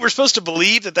 Like, I think we're supposed to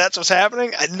believe that that's what's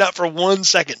happening. And not for 1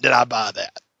 second did I buy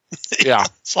that. Yeah.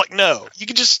 It's like, no, you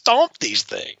can just stomp these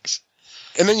things.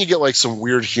 And then you get like some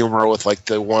weird humor with like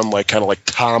the one like kind of like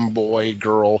tomboy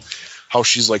girl, how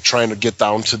she's like trying to get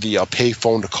down to the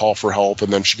payphone to call for help,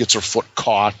 and then she gets her foot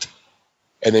caught.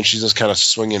 And then she's just kind of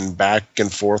swinging back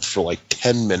and forth for like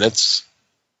 10 minutes.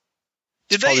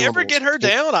 Did they ever get her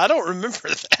down? I don't remember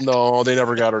that. No, they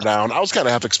never got her down. I was kind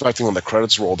of half expecting when the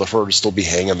credits rolled for her to still be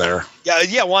hanging there.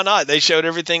 Yeah, why not? They showed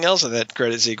everything else in that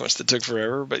credit sequence that took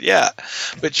forever. But yeah,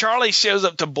 but Charlie shows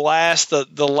up to blast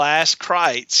the last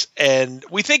Kreitz, and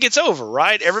we think it's over,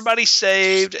 right? Everybody's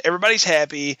saved, everybody's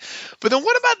happy. But then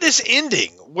what about this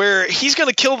ending where he's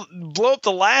going to blow up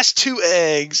the last 2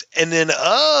 eggs, and then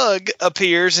Ugg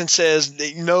appears and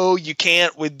says, "No, you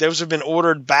can't. Those have been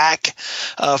ordered back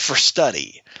for study."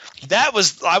 I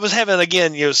was having,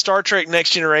 again, Star Trek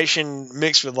Next Generation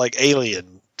mixed with like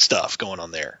alien stuff going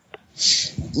on there.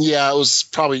 Yeah, it was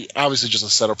probably obviously just a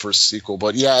setup for a sequel,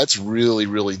 but yeah, it's really,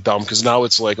 really dumb because now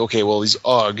it's like, okay, well, he's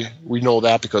Ugg. We know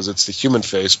that because it's the human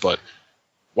face, but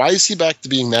why is he back to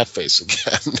being that face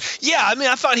again? Yeah, I mean,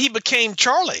 I thought he became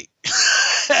Charlie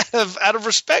out of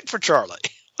respect for Charlie.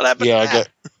 What happened to that?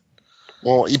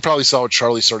 Well, you probably saw what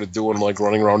Charlie started doing, like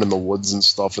running around in the woods and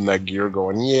stuff in that gear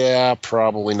going, yeah,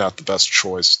 probably not the best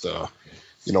choice to,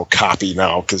 copy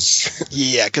now.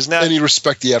 Because now any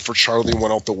respect he had for Charlie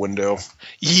went out the window.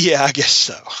 Yeah, I guess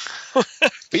so.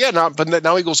 But yeah,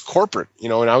 now he goes corporate,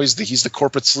 now he's the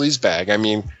corporate sleazebag. I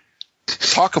mean,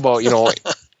 talk about,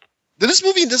 did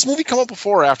this movie come out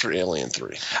before or after Alien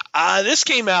 3? This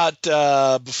came out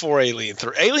before Alien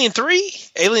 3.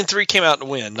 Alien 3 came out in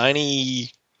when?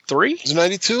 93? Is it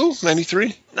 92?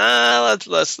 93? Nah,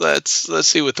 let's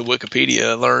see what the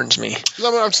Wikipedia learns me.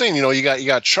 I'm saying, you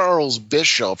got Charles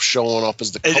Bishop showing up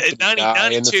as the company guy.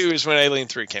 92 is when Alien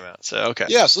 3 came out. So okay.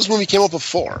 Yeah, so this movie came out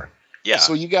before. Yeah.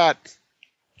 So you got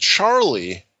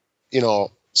Charlie, not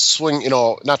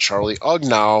Charlie, Ugg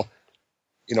now,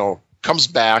 comes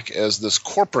back as this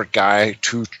corporate guy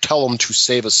to tell him to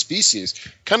save a species.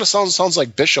 Kind of sounds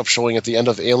like Bishop showing at the end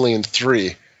of Alien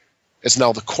 3. It's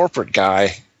now the corporate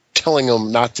guy telling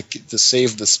him not to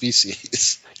save the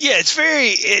species. Yeah, it's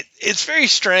very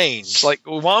strange. Like,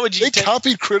 why would you? They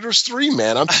copied Critters 3,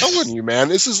 man. I'm telling you, man.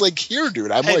 This is like here, dude.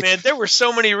 Man, there were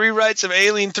so many rewrites of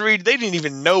Alien 3. They didn't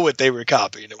even know what they were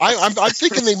copying. I'm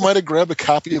thinking they might have grabbed a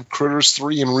copy of Critters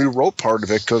 3 and rewrote part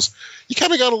of it because you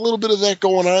kind of got a little bit of that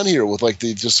going on here with like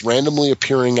the just randomly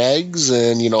appearing eggs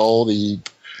and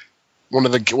one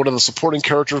of the supporting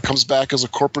characters comes back as a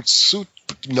corporate suit,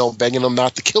 begging them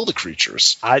not to kill the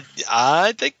creatures.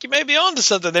 I think you may be onto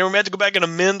something. They were meant to go back and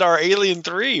amend our Alien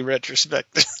 3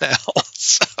 retrospective now.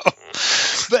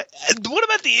 But what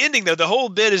about the ending, though? The whole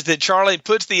bit is that Charlie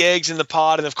puts the eggs in the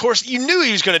pod, and of course, you knew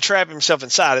he was going to trap himself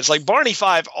inside. It's like Barney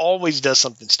Fife always does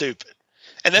something stupid,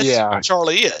 and that's what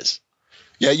Charlie is.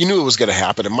 Yeah, you knew it was going to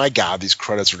happen, and my God, these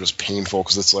credits are just painful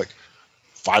because it's like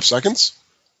 5 seconds,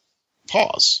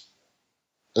 pause.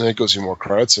 And then it goes through more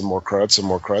credits and more credits and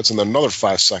more credits, and then another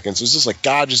 5 seconds. It's just like,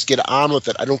 God, just get on with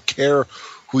it. I don't care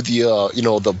who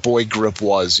the boy grip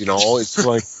was. It's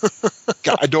like,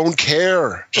 God, I don't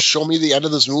care. Just show me the end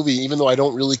of this movie, even though I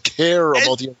don't really care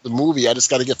about the end of the movie. I just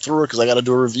got to get through it because I got to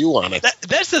do a review on it.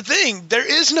 That's the thing. There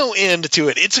is no end to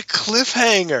it. It's a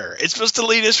cliffhanger. It's supposed to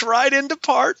lead us right into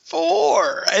part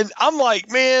 4. And I'm like,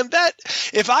 man,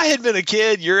 if I had been a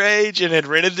kid your age and had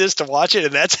rented this to watch it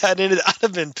and that's how it ended, I'd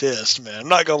have been pissed, man. I'm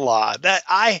not gonna lie.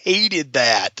 I hated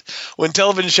that when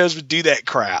television shows would do that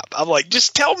crap. I'm like,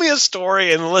 just tell me a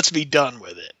story and let's be done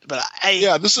with it. But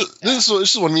this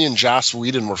is when me and Joss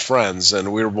Whedon were friends,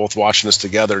 and we were both watching this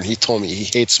together, and he told me he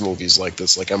hates movies like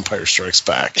this, like Empire Strikes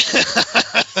Back.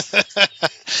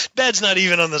 That's not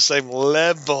even on the same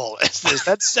level as this.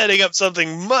 That's setting up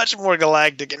something much more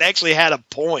galactic and actually had a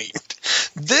point.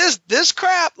 This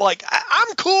crap, like,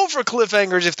 I'm cool for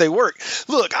cliffhangers if they work.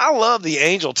 Look, I love the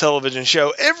Angel television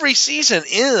show. Every season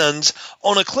ends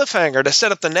on a cliffhanger to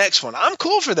set up the next one. I'm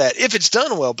cool for that if it's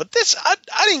done well. But this,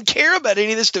 I didn't care about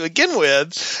any of this to begin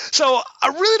with. So I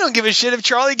really don't give a shit if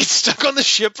Charlie gets stuck on the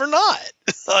ship or not.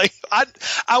 Like,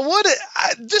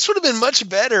 this would have been much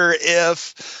better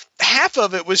if half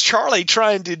of it was Charlie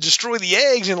trying to destroy the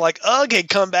eggs and like Ugg had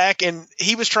come back and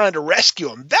he was trying to rescue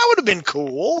him. That would have been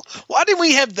cool. Why didn't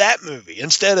we have that movie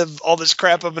instead of all this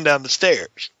crap up and down the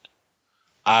stairs?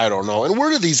 I don't know. And where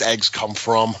do these eggs come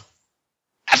from?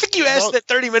 I think you asked that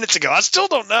 30 minutes ago. I still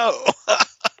don't know.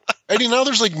 Eddie, now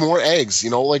there's like more eggs,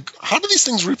 like how do these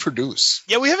things reproduce?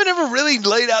 Yeah, we haven't ever really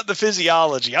laid out the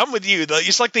physiology. I'm with you.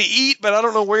 It's like they eat, but I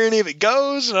don't know where any of it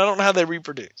goes, and I don't know how they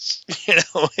reproduce.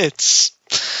 It's.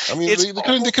 I mean,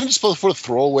 they couldn't just put a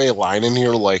throwaway line in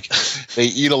here like they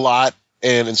eat a lot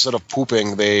and instead of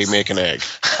pooping they make an egg.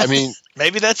 I mean,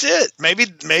 Maybe that's it. Maybe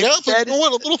Yeah, but you know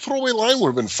what? A little throwaway line would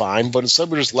have been fine, but instead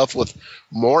we're just left with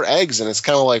more eggs, and it's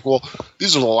kind of like, well,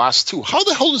 these are the last two. How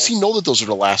the hell does he know that those are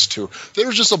the last two? There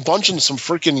was just a bunch in some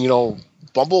freaking,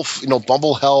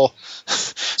 Bumble Hell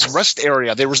rest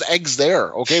area. There was eggs there.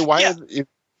 Okay, why? Yeah.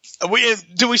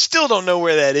 We still don't know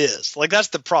where that is. Like, that's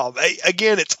the problem.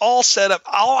 Again, it's all set up.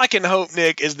 All I can hope,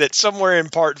 Nick, is that somewhere in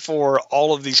part 4,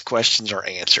 all of these questions are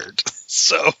answered.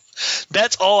 So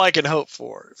that's all I can hope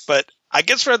for. But I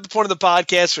guess we're at the point of the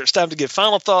podcast where it's time to give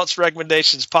final thoughts,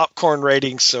 recommendations, popcorn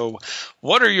ratings. So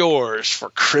what are yours for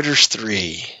Critters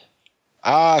 3?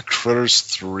 Critters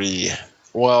 3.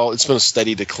 Well, it's been a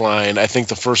steady decline. I think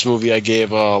the first movie I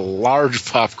gave a large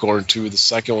popcorn to. The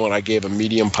second one I gave a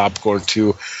medium popcorn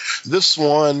to. This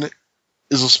one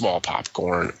is a small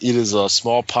popcorn. It is a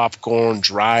small popcorn,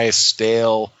 dry,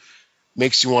 stale,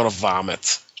 makes you want to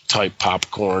vomit type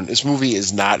popcorn. This movie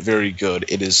is not very good.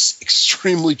 It is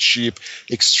extremely cheap,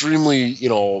 extremely,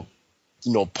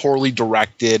 poorly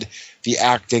directed. The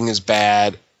acting is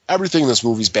bad. Everything in this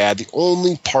movie is bad. The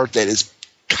only part that is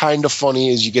kind of funny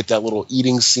is you get that little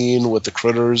eating scene with the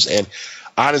critters, and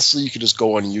honestly, you could just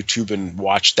go on YouTube and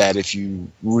watch that if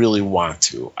you really want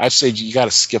to. I'd say you got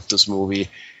to skip this movie,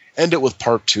 end it with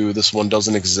part 2. This one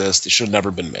doesn't exist. It should have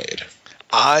never been made.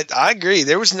 I agree.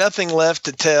 There was nothing left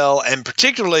to tell, and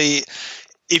particularly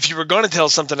if you were going to tell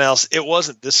something else, it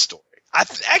wasn't this story. I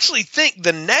actually think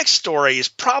the next story is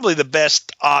probably the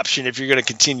best option if you're going to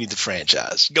continue the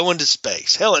franchise. Go into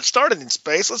space. Hell, it started in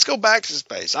space. Let's go back to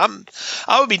space.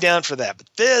 I would be down for that. But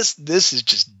this is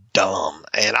just dumb.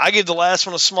 And I gave the last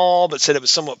one a small, but said it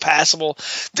was somewhat passable.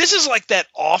 This is like that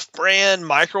off-brand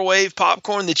microwave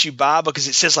popcorn that you buy because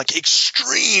it says like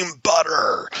extreme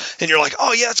butter. And you're like,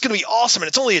 oh yeah, it's going to be awesome. And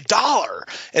it's only $1.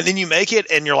 And then you make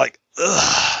it and you're like,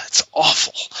 ugh, it's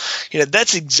awful.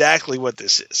 That's exactly what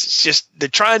this is. It's just they're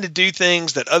trying to do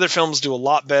things that other films do a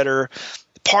lot better.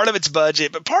 Part of it's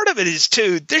budget, but part of it is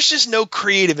too, there's just no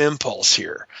creative impulse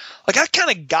here. Like, I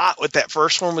kind of got what that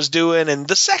first one was doing, and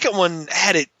the second one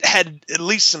had at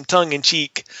least some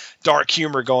tongue-in-cheek dark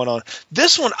humor going on.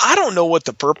 This one, I don't know what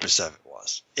the purpose of it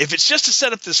was. If it's just to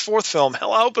set up this fourth film,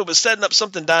 hell, I hope it was setting up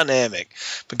something dynamic,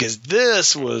 because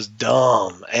this was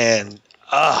dumb and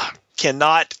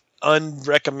cannot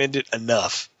unrecommend it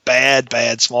enough.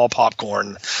 Bad small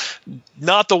popcorn.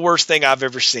 Not the worst thing I've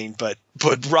ever seen, but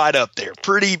right up there.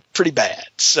 Pretty bad.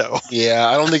 So yeah,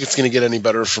 I don't think it's going to get any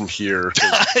better from here.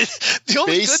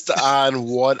 Based on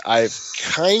what I've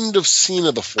kind of seen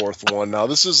of the fourth one. Now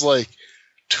this is like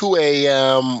 2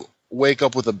 a.m. Wake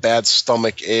up with a bad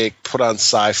stomach ache, put on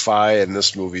sci-fi, and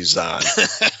this movie's on.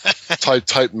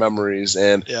 type memories,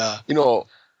 and I don't know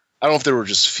if they were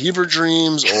just fever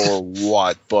dreams or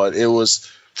what, but it was.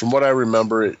 From what I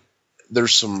remember,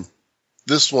 this one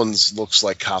looks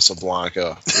like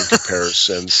Casablanca in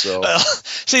comparison. So, well,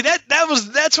 see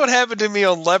that's what happened to me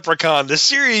on Leprechaun. The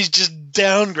series just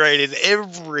downgraded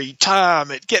every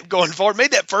time it kept going forward.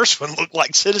 Made that first one look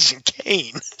like Citizen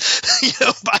Kane.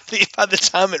 By the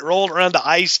time it rolled around to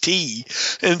Ice-T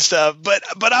and stuff. But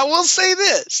I will say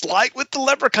this, like with the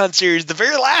Leprechaun series, the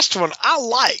very last one I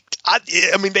liked.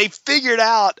 I mean, they figured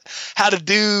out how to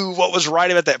do what was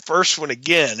right about that first one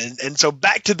again. And so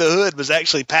Back to the Hood was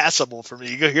actually passable for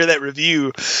me. You go hear that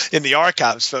review in the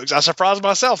archives, folks. I surprised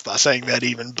myself by saying that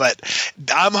even. But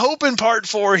I'm hoping part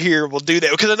 4 here will do that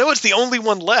because I know it's the only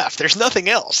one left. There's nothing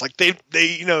else. Like they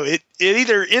it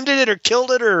either ended it or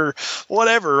killed it or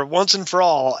whatever once and for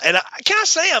all. And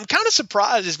I'm kind of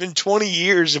surprised it's been 20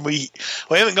 years and we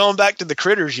haven't gone back to the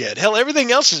Critters yet. Hell,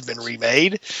 everything else has been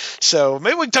remade. So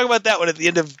maybe we can talk about that one at the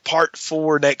end of part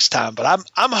 4 next time. But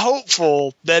I'm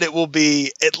hopeful that it will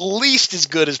be at least as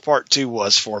good as part 2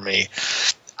 was for me.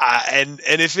 And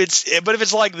if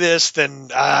it's like this, then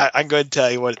I'm going to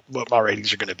tell you what my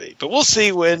ratings are going to be. But we'll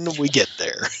see when we get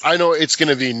there. I know it's going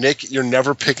to be, Nick, you're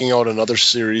never picking out another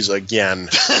series again.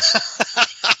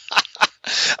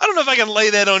 I don't know if I can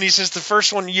lay that on you since the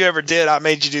first one you ever did, I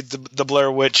made you do the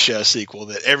Blair Witch sequel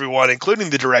that everyone, including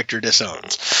the director,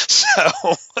 disowns.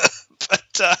 So,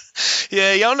 but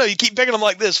y'all know you keep picking them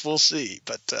like this, we'll see.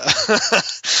 But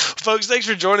folks, thanks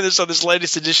for joining us on this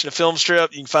latest edition of Film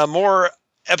Strip. You can find more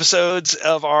episodes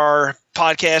of our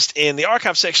podcast in the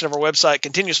archive section of our website,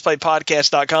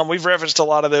 continuousplaypodcast.com. We've referenced a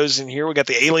lot of those in here. We've got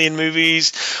the Alien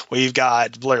movies. We've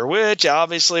got Blair Witch,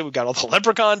 obviously. We've got all the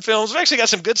Leprechaun films. We've actually got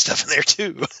some good stuff in there,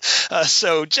 too.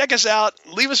 So check us out.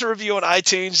 Leave us a review on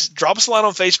iTunes. Drop us a line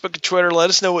on Facebook and Twitter.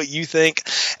 Let us know what you think.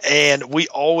 And we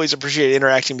always appreciate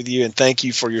interacting with you, and thank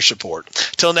you for your support.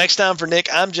 Till next time, for Nick,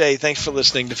 I'm Jay. Thanks for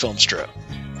listening to Film Strip.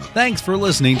 Thanks for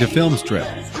listening to Film Strip.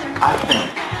 I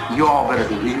think you all better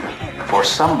be leaving. or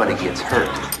somebody gets hurt.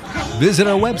 Visit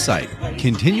our website,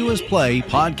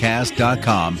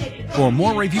 continuousplaypodcast.com, for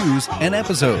more reviews and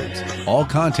episodes. All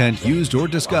content used or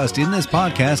discussed in this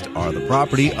podcast are the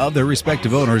property of their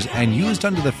respective owners and used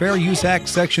under the Fair Use Act,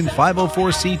 Section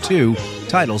 504C2,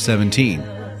 Title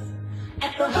 17.